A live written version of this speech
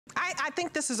I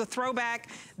think this is a throwback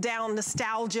down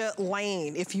nostalgia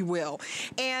lane, if you will.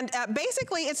 And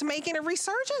basically, it's making a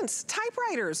resurgence.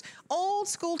 Typewriters, old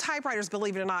school typewriters,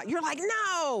 believe it or not. You're like,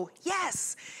 no,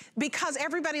 yes, because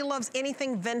everybody loves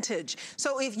anything vintage.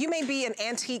 So if you may be an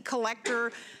antique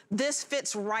collector, this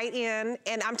fits right in,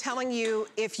 and I'm telling you,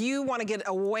 if you want to get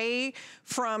away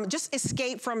from, just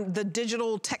escape from the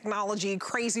digital technology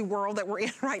crazy world that we're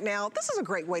in right now, this is a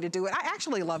great way to do it. I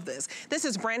actually love this. This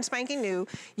is brand spanking new.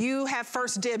 You have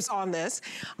first dibs on this.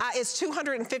 It's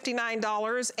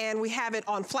 $259, and we have it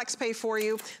on FlexPay for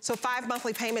you. So 5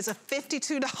 monthly payments of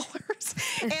 $52.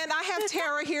 And I have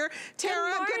Tara here.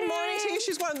 Tara, good morning to you.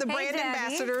 She's one of the brand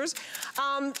ambassadors.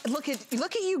 Look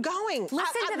at you going.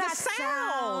 Listen to that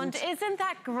sound. Isn't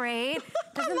that great?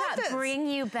 Doesn't that bring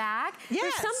you back? Yes.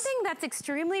 There's something that's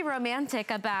extremely romantic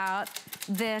about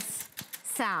this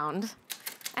sound.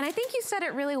 And I think you said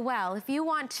it really well. If you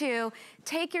want to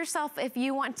take yourself, if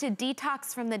you want to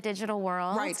detox from the digital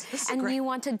world, right. And you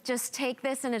want to just take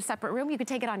this in a separate room, you could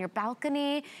take it on your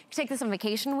balcony, you could take this on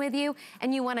vacation with you,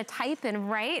 and you want to type and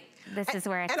write, this is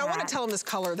where it's at. And I want to tell them this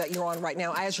color that you're on right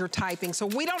now as you're typing. So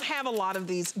we don't have a lot of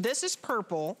these. This is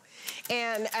purple,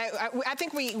 and I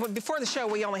think before the show,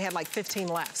 we only had like 15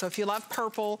 left. So if you love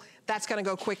purple, that's going to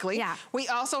go quickly. Yeah. We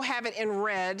also have it in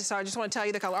red, so I just want to tell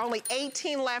you the color. Only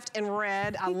 18 left in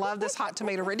red. I love this hot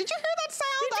tomato red. Did you hear that sound?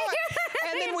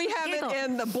 And then we have it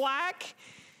in the black.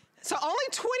 So only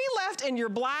 20 left in your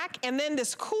black, and then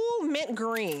this cool mint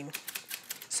green.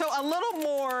 So a little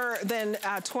more than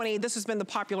 20. This has been the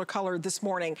popular color this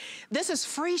morning. This is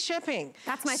free shipping.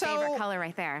 That's my favorite color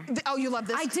right there. Oh, you love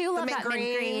this? I do love that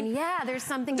mint green. Yeah, there's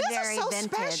something very vintage. This is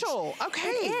so special. Okay,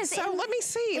 it is. So let me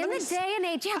see. In the day and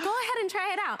age, yeah, go ahead and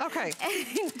try it out. Okay.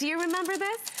 Do you remember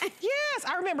this? Yes,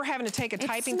 I remember having to take a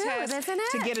typing test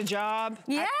to get a get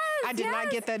Yes, I did not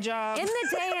get that job. In the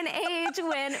day and age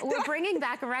when we're bringing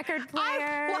back record players.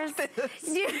 I love this.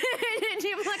 Do you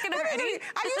look at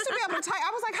I used to be able to type.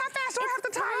 I was like, how fast do I have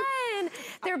to type?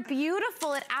 They're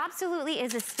beautiful. It absolutely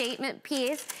is a statement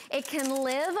piece. It can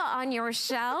live on your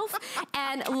shelf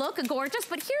and look gorgeous,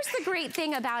 but here's the great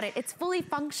thing about it. It's fully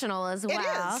functional as well.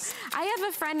 It is. I have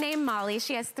a friend named Molly.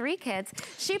 She has 3 kids.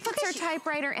 She puts her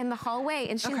typewriter in the hallway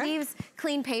and she leaves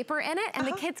clean paper in it, and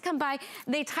the kids come by,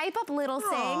 they type up little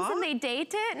sayings and they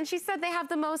date it, and she said they have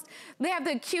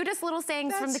the cutest little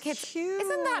sayings from the kids. Cute.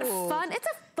 Isn't that fun? It's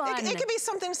a fun. It could be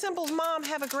something simple as, Mom,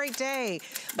 have a great day.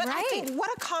 But I think, what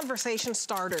a conversation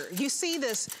starter. You see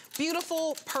this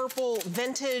beautiful purple,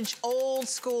 vintage, old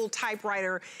school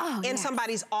typewriter in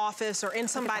somebody's office or in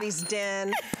somebody's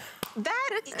den.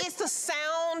 That is the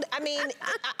sound. I mean,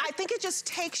 I think it just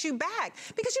takes you back.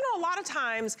 Because, you know, a lot of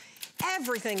times,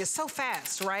 everything is so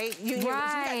fast, right? You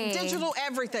got digital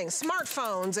everything,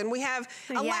 smartphones, and we have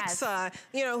Alexa,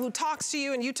 you know, who talks to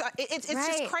you, and you talk. It's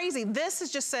just crazy. This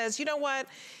just says, you know what?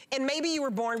 And maybe you were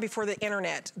born before the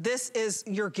internet. This is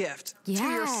your gift to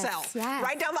yourself.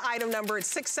 Write down the item number.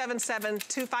 It's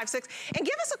 677-256. And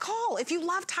give us a call if you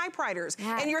love typewriters.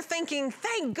 And you're thinking,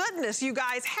 thank goodness you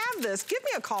guys have this. Give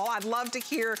me a call. I'd love to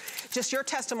hear just your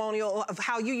testimonial of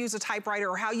how you use a typewriter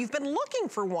or how you've been looking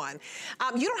for one.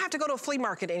 You don't have to go to a flea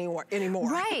market anymore.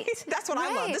 Right. That's what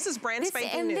I love. This is brand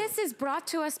spanking new. And this is brought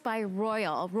to us by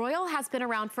Royal. Royal has been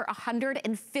around for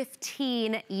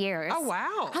 115 years. Oh,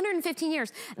 wow. 115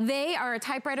 years. They are a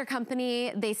typewriter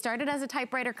company. They started as a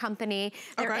typewriter company.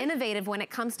 They're innovative when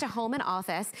it comes to home and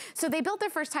office. So they built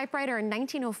their first typewriter in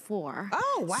 1904.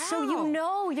 Oh, wow. So you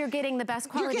know you're getting the best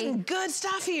quality. You're getting good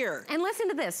stuff here. And listen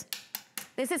to this.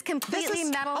 This is completely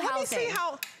metal housing. Let me see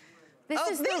how... This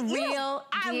is the real deal.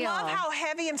 I love how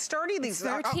heavy and sturdy these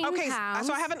are. 13 pounds.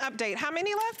 So I have an update. How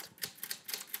many left?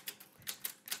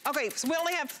 Okay, so we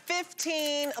only have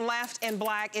 15 left in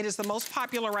black. It is the most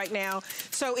popular right now.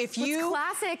 So if you... It's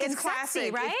classic and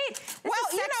sexy, right? Well,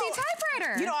 sexy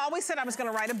typewriter. You know, I always said I was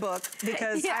gonna write a book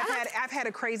because I've had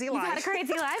a crazy life. You've had a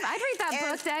crazy life? I'd read that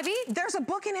book, Debbie. There's a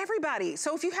book in everybody.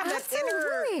 So if you have that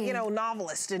inner, you know,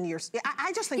 novelist in your...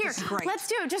 I just think this is great. Let's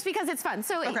do it just because it's fun.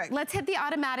 So let's hit the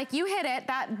automatic. You hit it.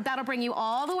 That'll bring you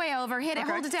all the way over. Hit it,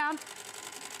 hold it down.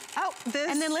 Oh, this.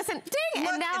 And then listen, ding!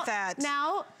 Look and now, at that.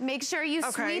 Now, make sure you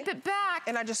sweep it back.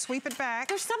 And I just sweep it back.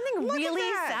 There's something really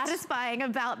satisfying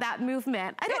about that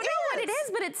movement. I don't know what it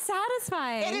is, but it's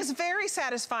satisfying. It is very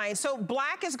satisfying. So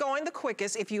black is going the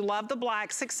quickest. If you love the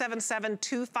black,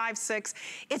 677-256.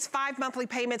 It's 5 monthly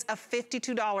payments of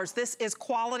 $52. This is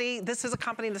quality. This is a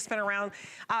company that's been around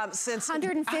since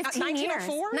 115 years.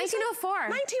 1904? 1904.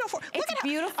 1904. It's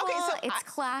beautiful. It's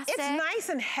classic. It's nice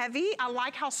and heavy. I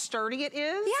like how sturdy it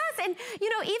is. Yes, and you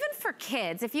know, even for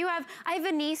kids, if you have, I have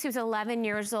a niece who's 11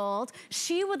 years old.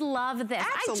 She would love this.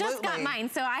 Absolutely. I just got mine,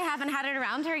 so I haven't had it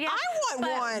around her yet. I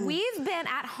want one. We've been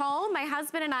at home. My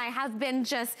husband and I have been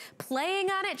just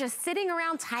playing on it, just sitting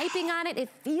around typing on it. It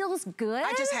feels good.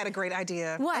 I just had a great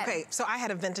idea. What? Okay, so I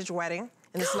had a vintage wedding.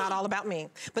 And it's not all about me.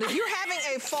 But if you're having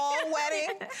a fall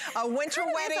wedding, a winter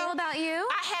wedding. It's all about you.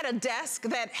 I had a desk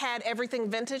that had everything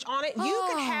vintage on it. You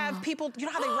could have people, you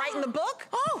know how they write in the book?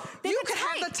 Oh, you could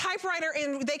have the typewriter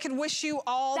and they could wish you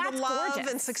all the love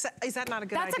gorgeous. and success. Is that not a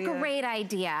good idea? That's a great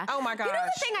idea. Oh my gosh. You know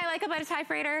the thing I like about a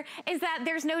typewriter is that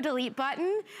there's no delete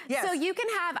button. Yes. So you can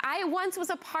have, I once was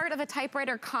a part of a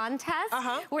typewriter contest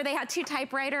where they had two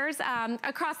typewriters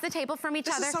across the table from each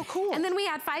other. This is so cool. And then we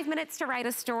had 5 minutes to write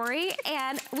a story and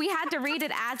we had to read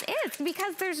it as is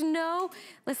because there's no,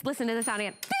 let's listen to the sound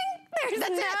again. Ding! There's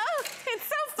no, it's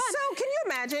so fun. So can you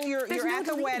imagine you're at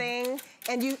the wedding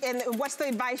and what's the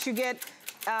advice you get?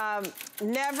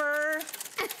 Never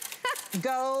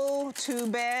go to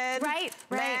bed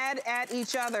mad at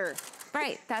each other.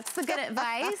 Right, that's the good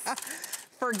advice.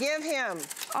 Forgive him.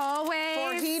 Always.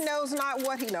 For he knows not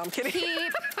what he knows. I'm kidding.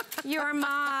 Keep your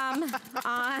mom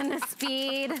on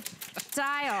speed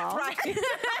dial. Right.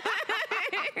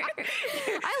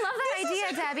 I love that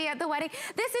idea, Debbie, at the wedding.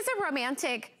 This is a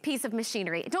romantic piece of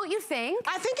machinery, don't you think?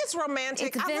 I think it's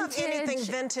romantic. It's I love anything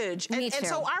vintage. Me too. And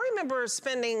so I remember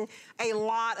spending a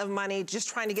lot of money just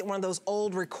trying to get one of those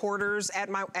old recorders at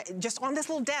my, just on this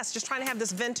little desk, just trying to have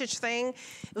this vintage thing.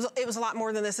 It was a lot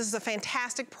more than this. This is a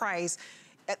fantastic price.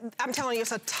 I'm telling you,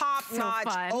 it's a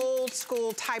top-notch,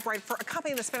 old-school typewriter for a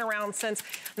company that's been around since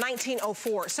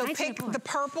 1904. So pick the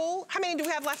purple. How many do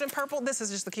we have left in purple? This is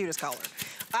just the cutest color.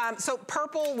 So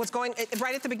purple was going,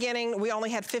 right at the beginning, we only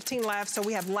had 15 left, so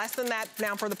we have less than that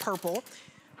now for the purple.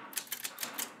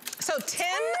 So 10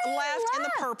 left in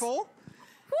the purple.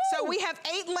 Woo. So we have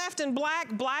 8 left in black.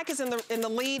 Black is in the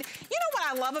lead. You know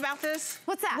what I love about this?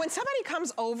 What's that? When somebody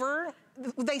comes over,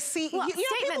 they see, well, you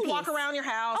know, people walk around your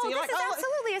house and you're like, oh,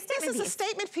 absolutely a statement piece. This is a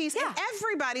statement piece, and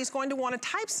everybody's going to want to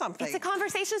type something. It's a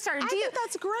conversation starter. I think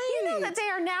that's great. You know that they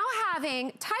are now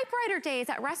having typewriter days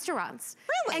at restaurants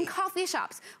and coffee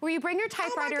shops where you bring your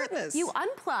typewriter, oh my goodness. you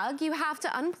unplug, you have to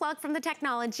unplug from the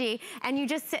technology, and you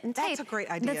just sit and type. That's a great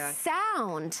idea. The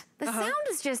sound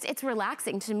is just, it's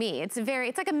relaxing to me. It's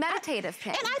like a meditative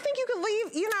thing. And I think you could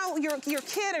leave, you know, your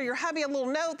kid or your hubby a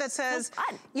little note that says,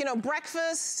 you know,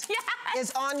 breakfast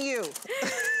is on you.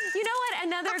 You know what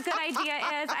another good idea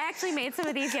is? I actually made some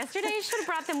of these yesterday. I should have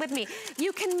brought them with me.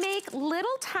 You can make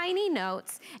little tiny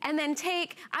notes and then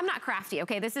take, I'm not crafty,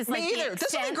 okay? This is like me either.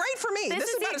 This would be great for me. This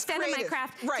is about the extent of my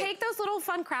craft. Right. Take those little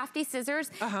fun crafty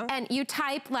scissors and you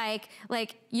type like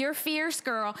you're fierce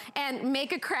girl and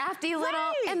make a crafty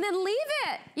little, and then leave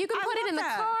it. You can put it in the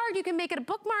card. You can make it a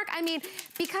bookmark. I mean,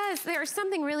 because there's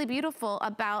something really beautiful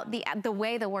about the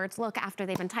way the words look after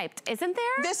they've been typed, isn't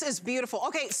there? This is beautiful.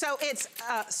 Okay, so it's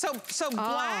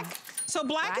black. So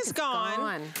black is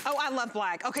gone. Oh, I love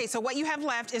black. Okay, so what you have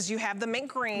left is you have the mint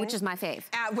green, which is my fave.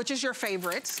 Which is your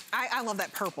favorite. I love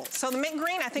that purple. So the mint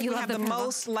green, I think we have the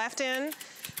most left in.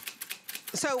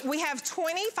 So we have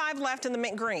 25 left in the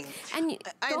mint green. And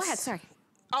go ahead, sorry.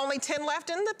 Only 10 left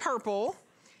in the purple,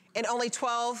 and only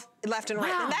 12 left in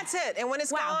red. And that's it. And when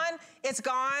it's gone, it's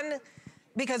gone.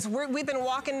 Because we've been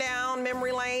walking down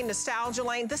memory lane, nostalgia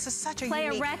lane. This is such a Play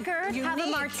a record, have a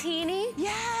martini.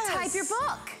 Yes. Type your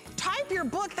book. Type your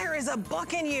book. There is a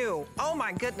book in you. Oh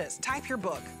my goodness. Type your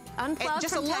book. Unplug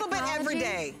just a little bit every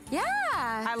day. Yeah.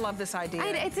 I love this idea.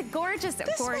 It's a gorgeous,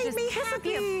 this made me happy. This would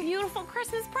be a beautiful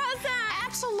Christmas present.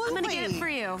 Absolutely. I'm gonna get it for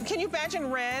you. Can you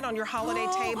imagine red on your holiday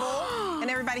table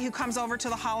and everybody who comes over to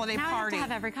the holiday party? I have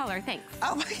to have every color. Thanks.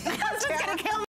 Oh my God.